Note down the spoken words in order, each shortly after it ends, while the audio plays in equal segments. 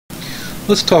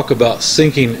Let's talk about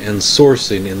syncing and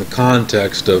sourcing in the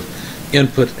context of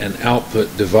input and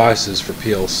output devices for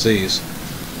PLCs.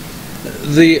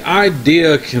 The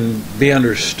idea can be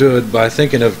understood by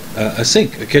thinking of a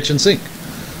sink, a kitchen sink.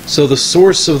 So the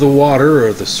source of the water,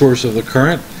 or the source of the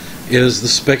current, is the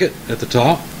spigot at the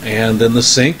top, and then the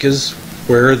sink is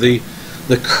where the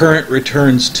current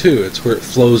returns to. It's where it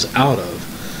flows out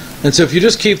of. And so if you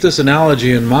just keep this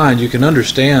analogy in mind, you can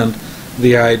understand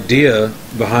the idea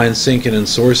behind syncing and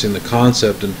sourcing, the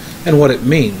concept, and what it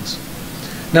means.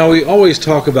 Now, we always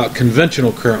talk about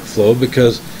conventional current flow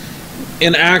because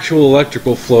in actual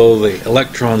electrical flow, the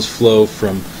electrons flow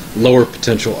from lower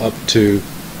potential up to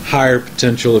higher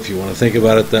potential, if you want to think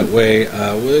about it that way.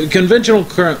 Conventional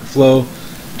current flow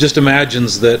just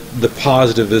imagines that the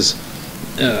positive is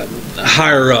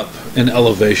higher up in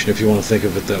elevation, if you want to think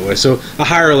of it that way. So a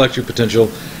higher electric potential,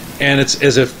 and it's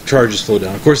as if charges flow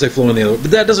down. Of course, they flow in the other way,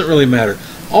 but that doesn't really matter.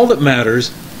 All that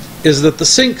matters is that the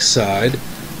sink side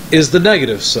is the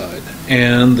negative side,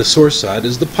 and the source side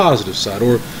is the positive side,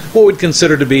 or what we'd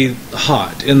consider to be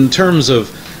hot. In terms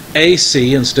of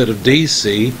AC instead of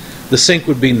DC, the sink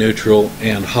would be neutral,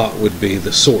 and hot would be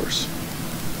the source.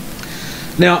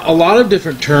 Now, a lot of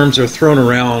different terms are thrown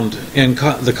around in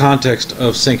the context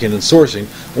of syncing and sourcing.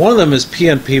 One of them is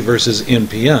PNP versus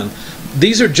NPN.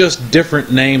 These are just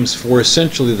different names for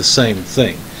essentially the same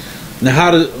thing.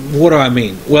 Now, what do I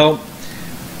mean? Well,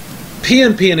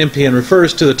 PNP and NPN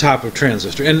refers to the type of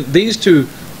transistor, and these two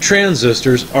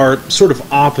transistors are sort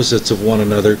of opposites of one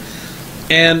another,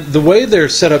 and the way they're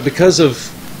set up, because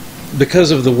of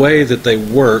the way that they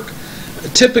work,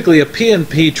 typically a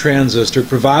PNP transistor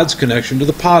provides connection to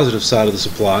the positive side of the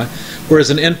supply, whereas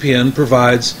an NPN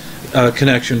provides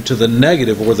connection to the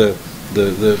negative, or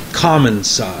the common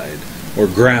side, or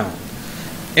ground.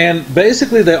 And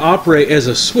basically they operate as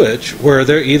a switch where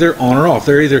they're either on or off.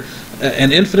 They're either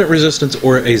an infinite resistance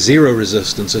or a zero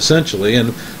resistance, essentially. And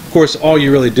of course, all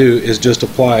you really do is just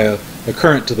apply a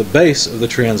current to the base of the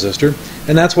transistor,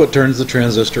 and that's what turns the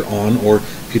transistor on, or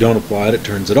if you don't apply it, it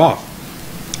turns it off.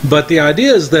 But the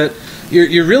idea is that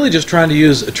you're really just trying to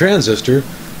use a transistor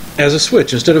as a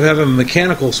switch. Instead of having a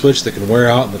mechanical switch that can wear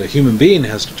out and that a human being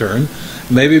has to turn,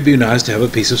 maybe it'd be nice to have a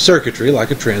piece of circuitry, like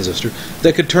a transistor,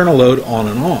 that could turn a load on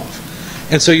and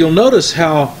off. And so you'll notice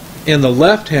how in the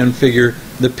left-hand figure,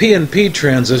 the PNP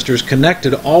transistor is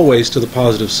connected always to the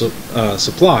positive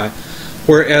supply,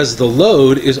 whereas the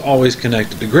load is always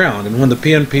connected to ground. And when the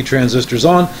PNP transistor is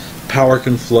on, power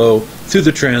can flow through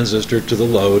the transistor to the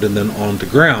load and then on to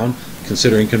ground,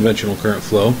 considering conventional current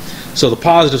flow. So the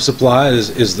positive supply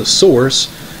is the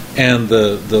source, and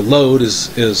the load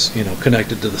is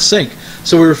connected to the sink.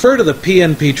 So we refer to the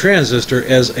PNP transistor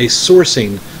as a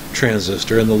sourcing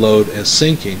transistor and the load as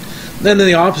sinking. Then in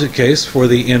the opposite case for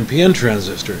the NPN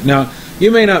transistor. Now, you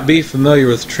may not be familiar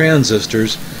with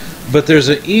transistors, but there's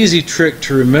an easy trick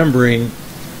to remembering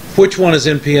which one is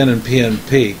NPN and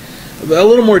PNP. A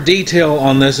little more detail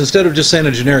on this. Instead of just saying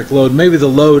a generic load, maybe the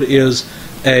load is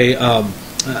a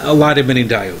light emitting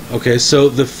diode. Okay, so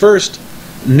the first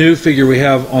new figure we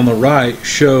have on the right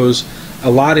shows a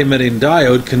light emitting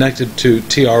diode connected to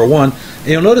TR1, and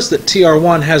you'll notice that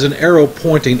TR1 has an arrow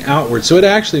pointing outward, so it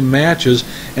actually matches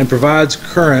and provides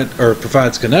current, or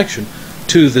provides connection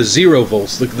to the 0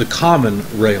 volts, the common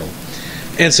rail.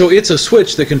 And so it's a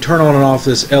switch that can turn on and off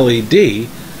this LED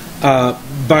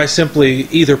by simply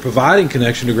either providing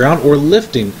connection to ground or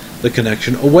lifting the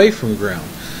connection away from ground.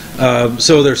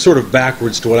 So they're sort of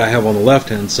backwards to what I have on the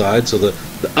left-hand side. So the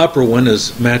upper one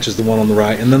matches the one on the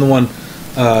right, and then the one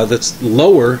that's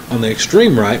lower on the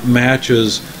extreme right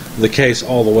matches the case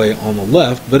all the way on the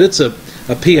left. But it's a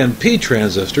PNP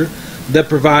transistor that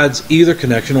provides either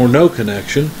connection or no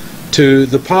connection to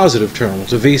the positive terminal,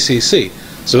 to VCC.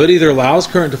 So it either allows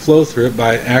current to flow through it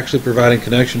by actually providing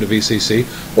connection to VCC,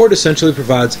 or it essentially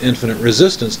provides infinite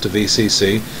resistance to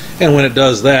VCC. And when it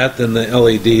does that, then the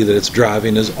LED that it's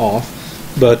driving is off.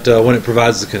 But when it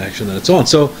provides the connection, then it's on.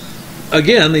 So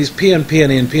again, these PNP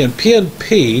and NPN.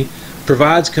 PNP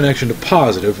provides connection to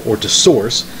positive, or to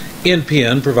source.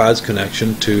 NPN provides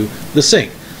connection to the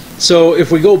sink. So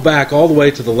if we go back all the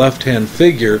way to the left-hand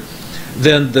figure,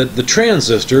 then the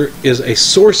transistor is a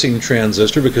sourcing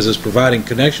transistor because it's providing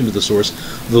connection to the source.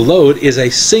 The load is a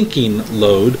sinking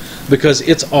load because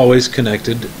it's always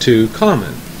connected to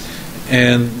common,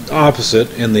 and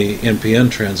opposite in the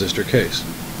NPN transistor case.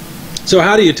 So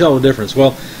how do you tell the difference?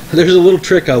 Well, there's a little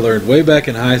trick I learned way back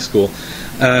in high school,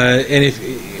 and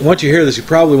once you hear this, you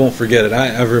probably won't forget it.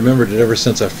 I've remembered it ever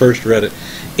since I first read it.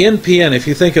 NPN, if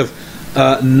you think of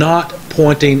not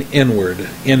pointing inward,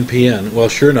 NPN, well,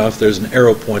 sure enough, there's an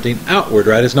arrow pointing outward,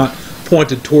 right? It's not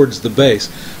pointed towards the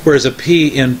base, whereas a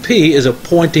PNP is a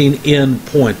pointing in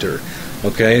pointer.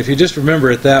 Okay, if you just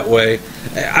remember it that way,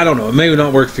 I don't know, it may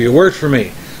not work for you, it worked for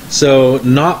me. So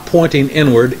not pointing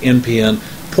inward, NPN,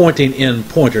 pointing in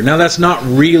pointer. Now that's not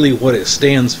really what it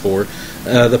stands for.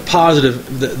 The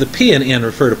positive, the P and N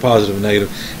refer to positive and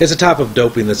negative. It's a type of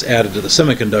doping that's added to the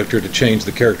semiconductor to change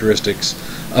the characteristics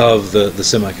of the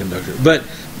semiconductor. But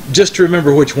just to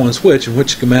remember which one's which and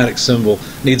which schematic symbol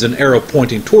needs an arrow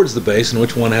pointing towards the base and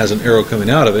which one has an arrow coming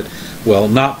out of it, well,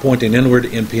 not pointing inward,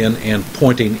 NPN, and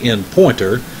pointing in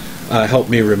pointer help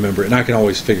me remember it. And I can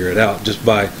always figure it out just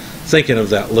by thinking of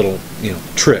that little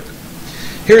trick.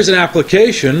 Here's an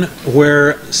application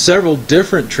where several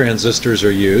different transistors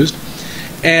are used,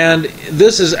 and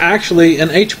this is actually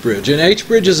an H-bridge. An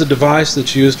H-bridge is a device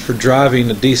that's used for driving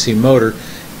a DC motor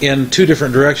in two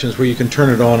different directions where you can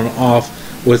turn it on and off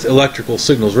with electrical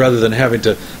signals rather than having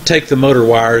to take the motor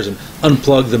wires and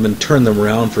unplug them and turn them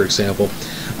around, for example.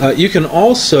 You can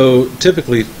also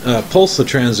typically pulse the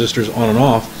transistors on and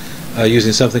off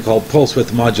using something called pulse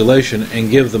width modulation and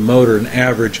give the motor an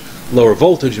average lower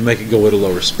voltage and make it go at a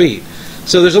lower speed.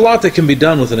 So there's a lot that can be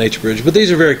done with an H-bridge, but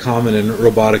these are very common in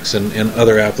robotics and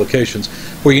other applications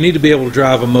where you need to be able to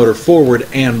drive a motor forward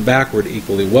and backward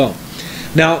equally well.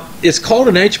 Now, it's called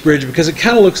an H-bridge because it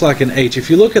kind of looks like an H. If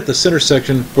you look at the center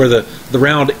section where the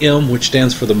round M, which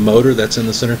stands for the motor that's in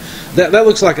the center, that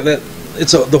looks like that.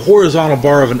 It's the horizontal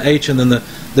bar of an H, and then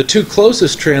the two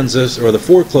closest transistors, or the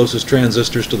four closest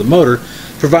transistors to the motor,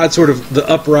 provide sort of the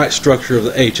upright structure of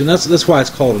the H, and that's why it's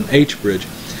called an H-bridge.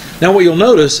 Now what you'll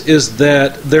notice is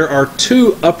that there are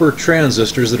two upper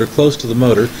transistors that are close to the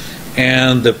motor,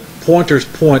 and the pointers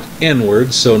point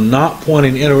inward, so not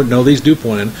pointing inward. No, these do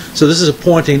point in. So this is a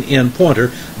pointing in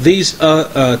pointer. These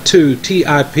two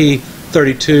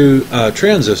TIP32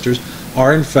 transistors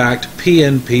are in fact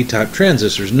PNP type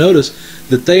transistors. Notice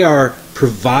that they are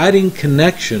providing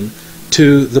connection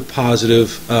to the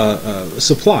positive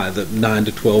supply, the 9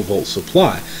 to 12 volt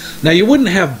supply. Now you wouldn't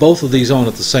have both of these on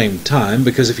at the same time,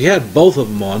 because if you had both of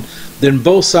them on, then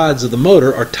both sides of the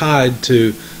motor are tied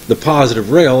to the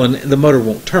positive rail and the motor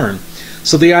won't turn.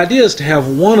 So the idea is to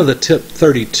have one of the tip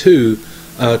 32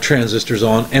 transistors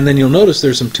on, and then you'll notice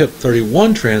there's some tip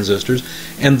 31 transistors,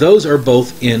 and those are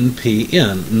both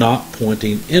NPN, not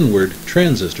pointing inward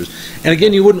transistors. And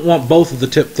again, you wouldn't want both of the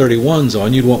tip 31s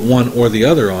on, you'd want one or the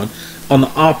other on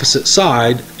the opposite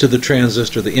side to the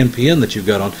transistor, the NPN that you've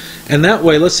got on. And that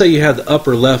way, let's say you had the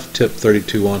upper left tip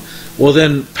 32 on, well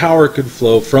then power could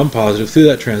flow from positive through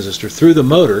that transistor, through the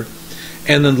motor,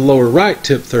 and then the lower right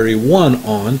tip 31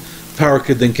 on, power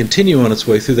could then continue on its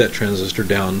way through that transistor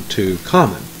down to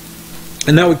common.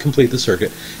 And that would complete the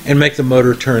circuit and make the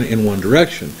motor turn in one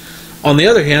direction. On the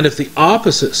other hand, if the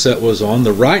opposite set was on,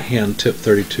 the right hand tip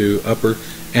 32 upper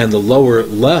and the lower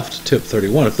left tip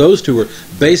 31, if those two were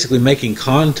basically making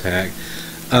contact,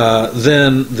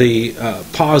 then the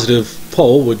positive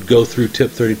pole would go through tip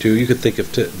 32. You could think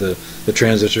of the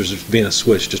transistors as being a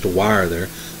switch, just a wire there,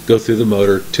 go through the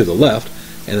motor to the left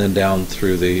and then down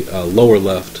through the lower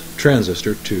left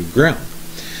transistor to ground.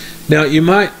 Now you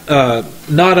might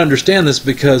not understand this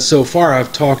because so far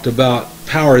I've talked about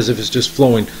power as if it's just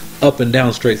flowing up and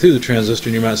down straight through the transistor,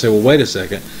 and you might say, well, wait a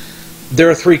second, there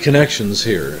are three connections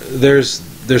here. There's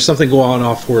something going on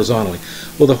off horizontally.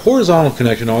 Well, the horizontal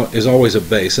connection is always a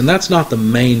base, and that's not the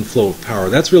main flow of power.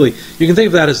 That's really, you can think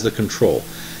of that as the control.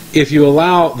 If you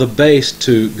allow the base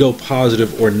to go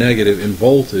positive or negative in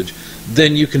voltage,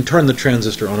 then you can turn the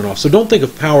transistor on and off. So don't think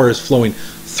of power as flowing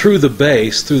through the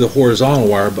base, through the horizontal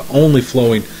wire, but only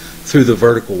flowing through the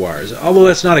vertical wires. Although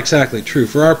that's not exactly true.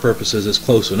 For our purposes, it's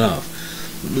close enough.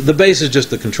 The base is just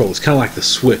the control. It's kind of like the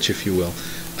switch, if you will.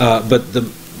 But the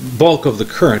bulk of the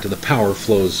current and the power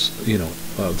flows,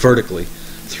 vertically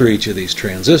through each of these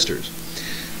transistors.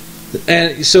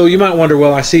 And so you might wonder,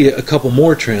 well, I see a couple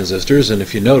more transistors, and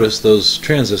if you notice, those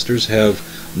transistors have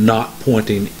not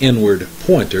pointing inward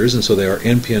pointers, and so they are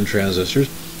NPN transistors.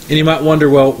 And you might wonder,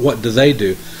 well, what do they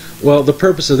do? Well, the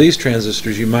purpose of these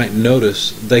transistors, you might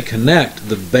notice, they connect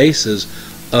the bases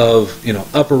of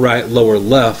upper right, lower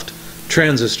left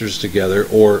transistors together,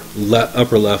 or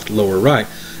upper left, lower right.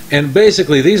 And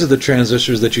basically, these are the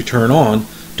transistors that you turn on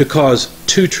to cause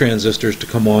two transistors to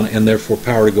come on and therefore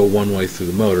power to go one way through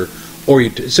the motor.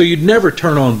 So you'd never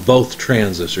turn on both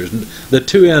transistors. The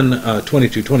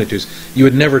 2N2222s, you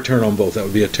would never turn on both. That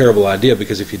would be a terrible idea,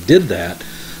 because if you did that,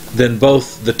 then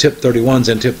both the tip 31s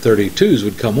and tip 32s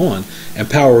would come on, and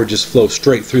power would just flow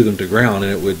straight through them to ground,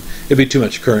 and it'd be too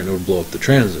much current and it would blow up the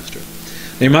transistor.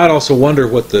 Now, you might also wonder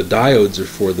what the diodes are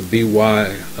for, the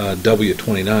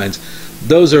BYW29s.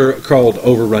 Those are called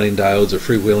overrunning diodes or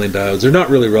freewheeling diodes. They're not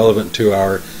really relevant to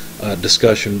our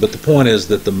discussion, but the point is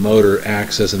that the motor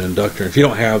acts as an inductor. If you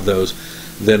don't have those,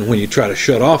 then when you try to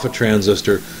shut off a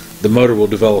transistor, the motor will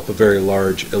develop a very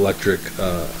large electric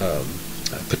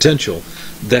potential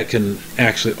that can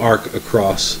actually arc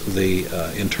across the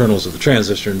internals of the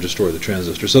transistor and destroy the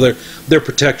transistor. So they're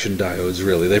protection diodes,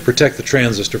 really. They protect the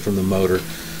transistor from the motor.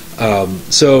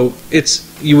 So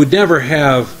you would never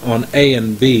have on A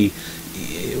and B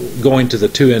going to the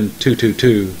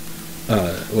 2N222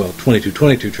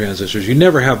 2222 transistors. You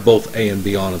never have both A and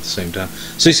B on at the same time.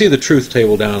 So you see the truth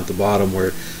table down at the bottom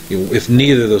where if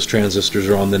neither of those transistors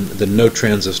are on, then no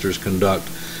transistors conduct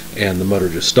and the motor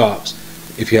just stops.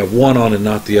 If you have one on and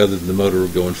not the other, then the motor will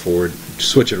go in forward.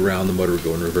 Switch it around, the motor will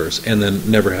go in reverse, and then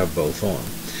never have both on.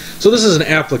 So this is an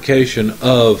application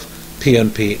of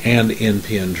PNP and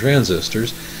NPN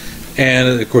transistors.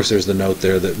 And of course there's the note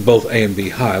there that both A and B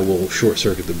high will short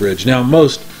circuit the bridge. Now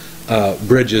most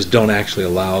bridges don't actually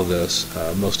allow this.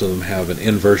 Most of them have an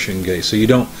inversion gate, so you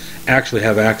don't actually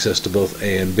have access to both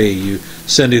A and B. You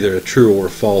send either a true or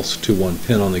false to one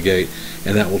pin on the gate,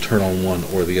 and that will turn on one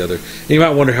or the other. And you might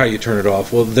wonder how you turn it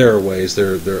off. Well, there are ways.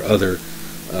 There are other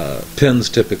pins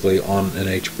typically on an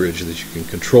H bridge that you can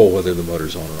control whether the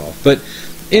motor's on or off. But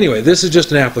anyway, this is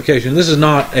just an application. This is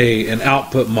not an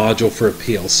output module for a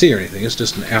PLC or anything. It's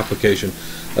just an application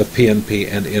of PNP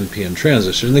and NPN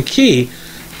transistors. And the key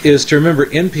is to remember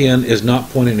NPN is not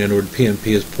pointing inward, PNP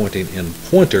is pointing in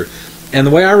pointer. And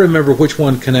the way I remember which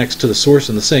one connects to the source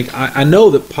and the sink, I know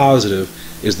that positive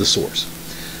is the source.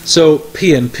 So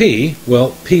PNP,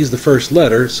 well, P is the first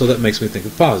letter, so that makes me think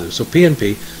of positive. So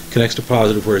PNP connects to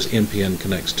positive, whereas NPN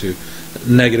connects to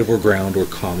negative or ground or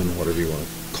common, whatever you want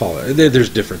to call it. There's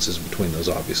differences between those,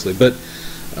 obviously, but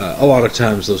a lot of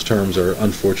times those terms are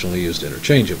unfortunately used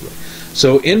interchangeably.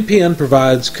 So NPN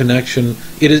provides connection.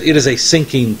 It is a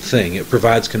syncing thing. It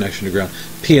provides connection to ground.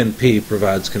 PNP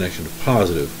provides connection to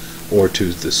positive or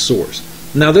to the source.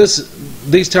 Now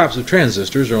these types of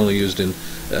transistors are only used in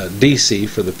DC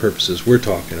for the purposes we're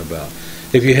talking about.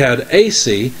 If you had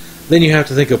AC, then you have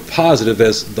to think of positive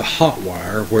as the hot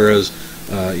wire, whereas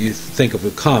you think of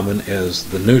the common as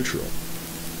the neutral.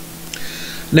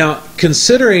 Now,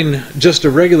 considering just a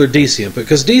regular DC input,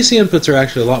 because DC inputs are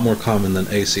actually a lot more common than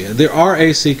AC. There are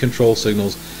AC control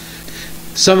signals.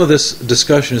 Some of this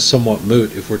discussion is somewhat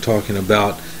moot if we're talking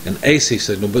about an AC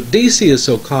signal, but DC is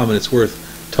so common it's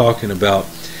worth talking about.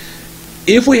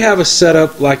 If we have a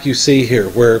setup like you see here,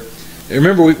 where,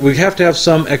 remember, we have to have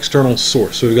some external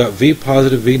source. So we've got V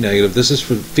positive, V negative. This is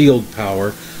for field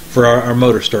power for our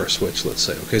motor start switch, let's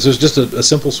say. Okay, so it's just a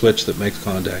simple switch that makes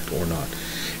contact or not.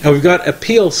 And we've got a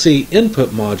PLC input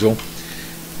module.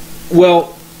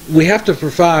 Well, we have to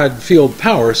provide field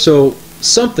power, so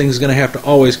something's going to have to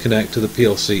always connect to the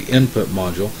PLC input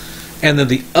module. And then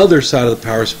the other side of the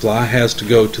power supply has to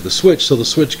go to the switch, so the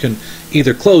switch can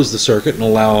either close the circuit and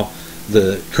allow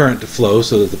the current to flow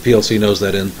so that the PLC knows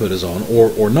that input is on,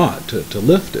 or not, to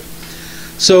lift it.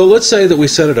 So let's say that we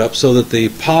set it up so that the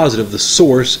positive, the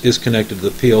source, is connected to the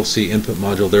PLC input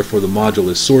module, therefore the module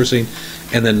is sourcing,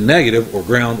 and then negative, or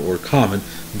ground, or common,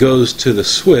 goes to the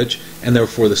switch, and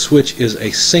therefore the switch is a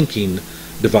syncing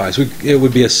device. It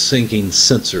would be a syncing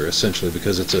sensor, essentially,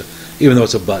 because even though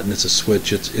it's a button, it's a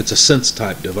switch, it's a sense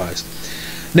type device.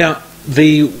 Now,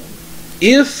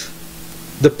 if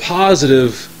the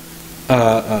positive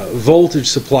voltage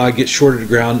supply gets shorted to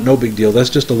ground, no big deal. That's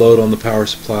just a load on the power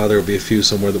supply. There will be a fuse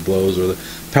somewhere that blows, or the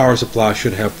power supply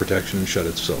should have protection and shut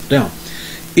itself down.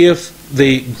 If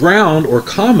the ground or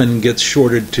common gets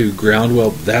shorted to ground, well,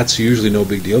 that's usually no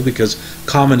big deal because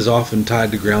common is often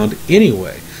tied to ground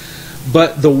anyway.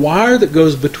 But the wire that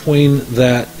goes between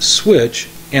that switch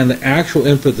and the actual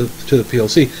input to the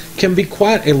PLC can be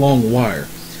quite a long wire.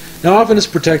 Now, often it's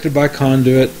protected by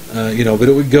conduit, but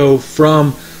it would go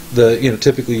from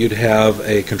typically you'd have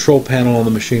a control panel on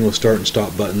the machine with start and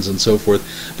stop buttons and so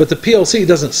forth. But the PLC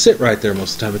doesn't sit right there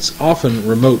most of the time. It's often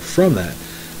remote from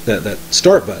that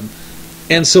start button.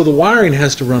 And so the wiring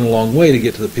has to run a long way to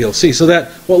get to the PLC. So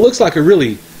that what looks like a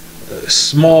really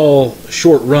small,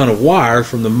 short run of wire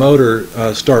from the motor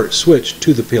start switch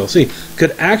to the PLC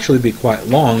could actually be quite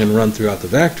long and run throughout the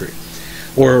factory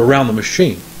or around the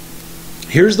machine.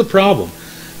 Here's the problem.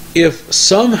 If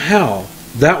somehow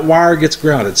that wire gets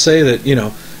grounded, say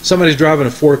that somebody's driving a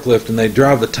forklift and they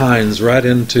drive the tines right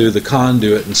into the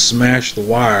conduit and smash the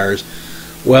wires,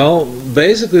 well,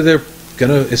 basically they're going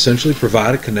to essentially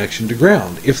provide a connection to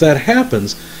ground. If that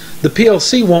happens, the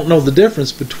PLC won't know the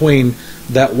difference between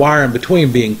that wire in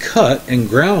between being cut and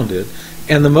grounded,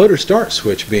 and the motor start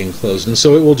switch being closed, and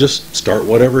so it will just start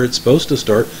whatever it's supposed to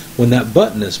start when that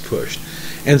button is pushed.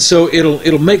 And so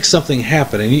it'll make something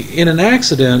happen. And in an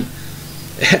accident,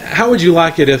 how would you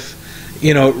like it if,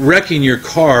 wrecking your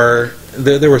car,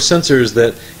 there were sensors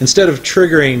that instead of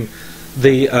triggering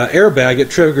the airbag, it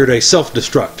triggered a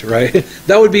self-destruct, right?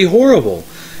 That would be horrible.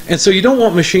 And so you don't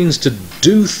want machines to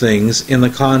do things in the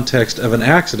context of an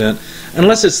accident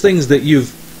unless it's things that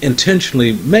you've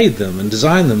intentionally made them and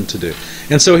designed them to do.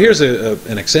 And so here's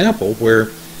an example where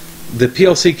the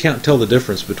PLC can't tell the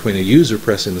difference between a user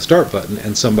pressing the start button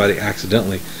and somebody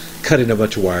accidentally cutting a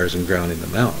bunch of wires and grounding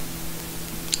them out.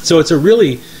 So it's a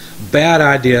really bad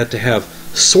idea to have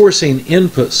sourcing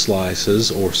input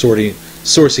slices or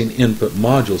sourcing input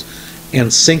modules and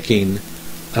syncing,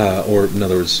 or in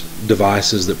other words,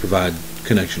 devices that provide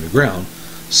connection to ground,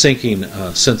 syncing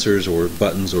sensors or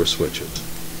buttons or switches.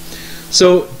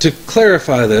 So to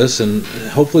clarify this and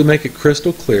hopefully make it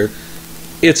crystal clear,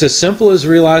 it's as simple as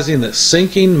realizing that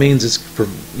syncing means it's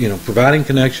providing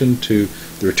connection to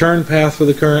the return path for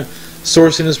the current.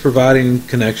 Sourcing is providing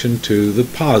connection to the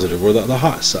positive or the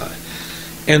hot side.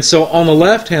 And so on the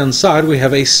left-hand side we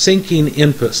have a syncing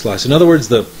input slice. In other words,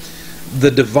 the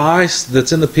device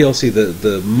that's in the PLC,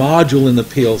 the module in the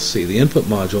PLC, the input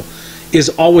module, is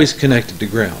always connected to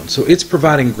ground. So it's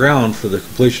providing ground for the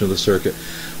completion of the circuit,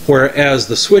 whereas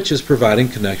the switch is providing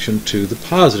connection to the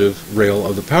positive rail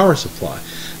of the power supply.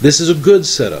 This is a good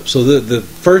setup. So the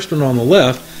first one on the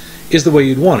left is the way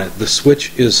you'd want it. The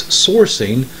switch is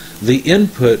sourcing, the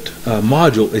input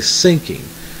module is syncing.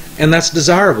 And that's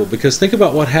desirable because think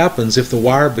about what happens if the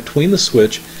wire between the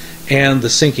switch and the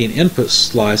syncing input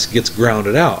slice gets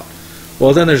grounded out.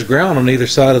 Well, then there's ground on either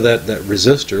side of that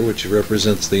resistor, which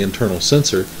represents the internal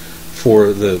sensor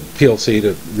for the PLC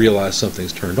to realize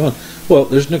something's turned on. Well,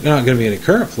 there's not going to be any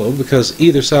current flow because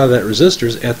either side of that resistor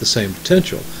is at the same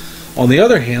potential. On the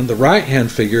other hand, the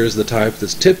right-hand figure is the type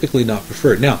that's typically not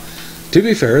preferred. Now, to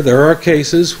be fair, there are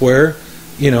cases where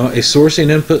a sourcing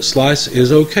input slice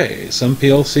is okay. Some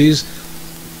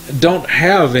PLCs don't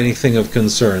have anything of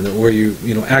concern that where you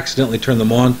accidentally turn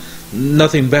them on,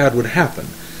 nothing bad would happen.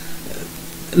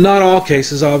 Not all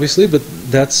cases, obviously, but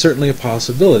that's certainly a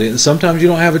possibility. And sometimes you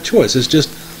don't have a choice. It's just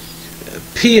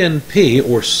PNP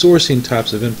or sourcing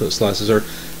types of input slices are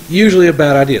usually a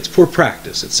bad idea. It's poor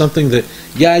practice. It's something that,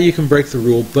 yeah, you can break the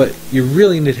rule, but you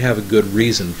really need to have a good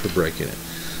reason for breaking it.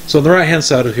 So on the right hand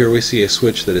side of here we see a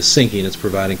switch that is syncing. It's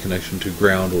providing connection to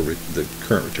ground or the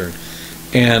current return,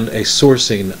 and a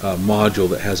sourcing module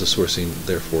that has a sourcing,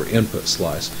 therefore, input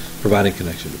slice providing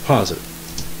connection to positive.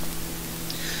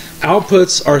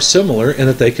 Outputs are similar in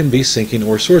that they can be syncing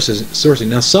or sourcing.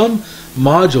 Now some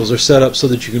modules are set up so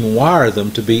that you can wire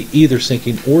them to be either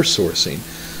syncing or sourcing.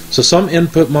 So some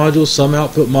input modules, some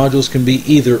output modules can be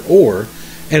either or,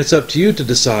 and it's up to you to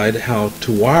decide how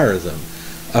to wire them.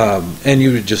 And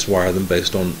you would just wire them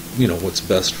based on what's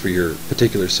best for your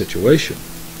particular situation.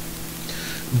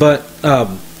 But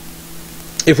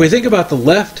if we think about the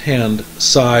left-hand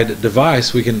side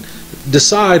device, we can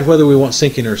decide whether we want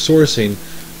syncing or sourcing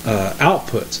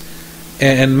outputs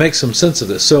and make some sense of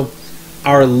this. So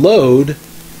our load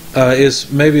is,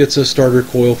 maybe it's a starter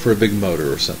coil for a big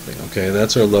motor or something. Okay,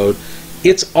 that's our load.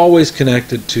 It's always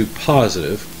connected to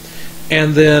positive.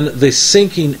 And then the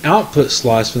syncing output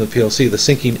slice from the PLC, the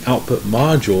syncing output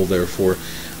module, therefore,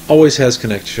 always has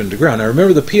connection to ground. Now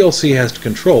remember, the PLC has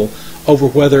control over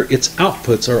whether its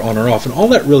outputs are on or off, and all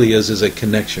that really is a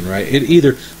connection, right? It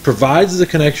either provides the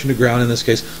connection to ground in this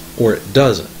case, or it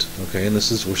doesn't. Okay, and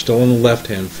we're still on the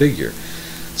left-hand figure.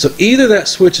 So either that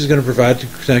switch is going to provide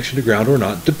connection to ground or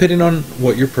not, depending on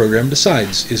what your program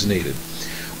decides is needed.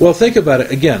 Well, think about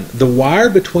it again. The wire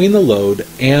between the load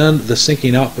and the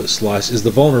syncing output slice is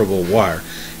the vulnerable wire.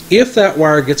 If that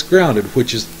wire gets grounded,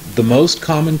 which is the most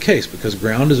common case because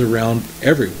ground is around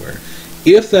everywhere,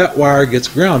 if that wire gets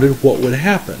grounded, what would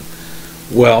happen?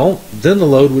 Well, then the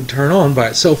load would turn on by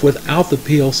itself without the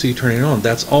PLC turning on.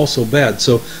 That's also bad.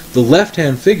 So the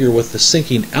left-hand figure with the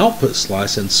syncing output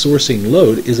slice and sourcing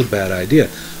load is a bad idea.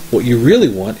 What you really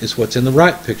want is what's in the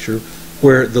right picture,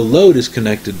 where the load is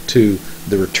connected to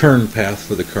the return path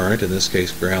for the current, in this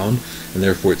case ground, and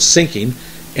therefore it's syncing,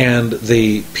 and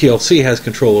the PLC has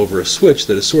control over a switch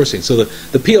that is sourcing. So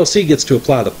the PLC gets to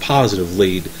apply the positive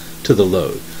lead to the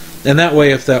load. And that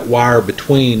way, if that wire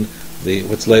between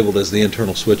what's labeled as the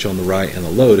internal switch on the right and the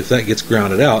load, if that gets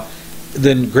grounded out,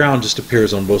 then ground just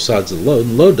appears on both sides of the load,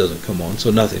 and the load doesn't come on,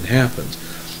 so nothing happens.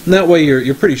 And that way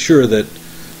you're pretty sure that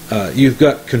you've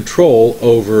got control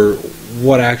over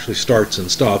what actually starts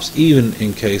and stops, even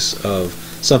in case of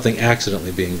something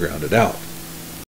accidentally being grounded out.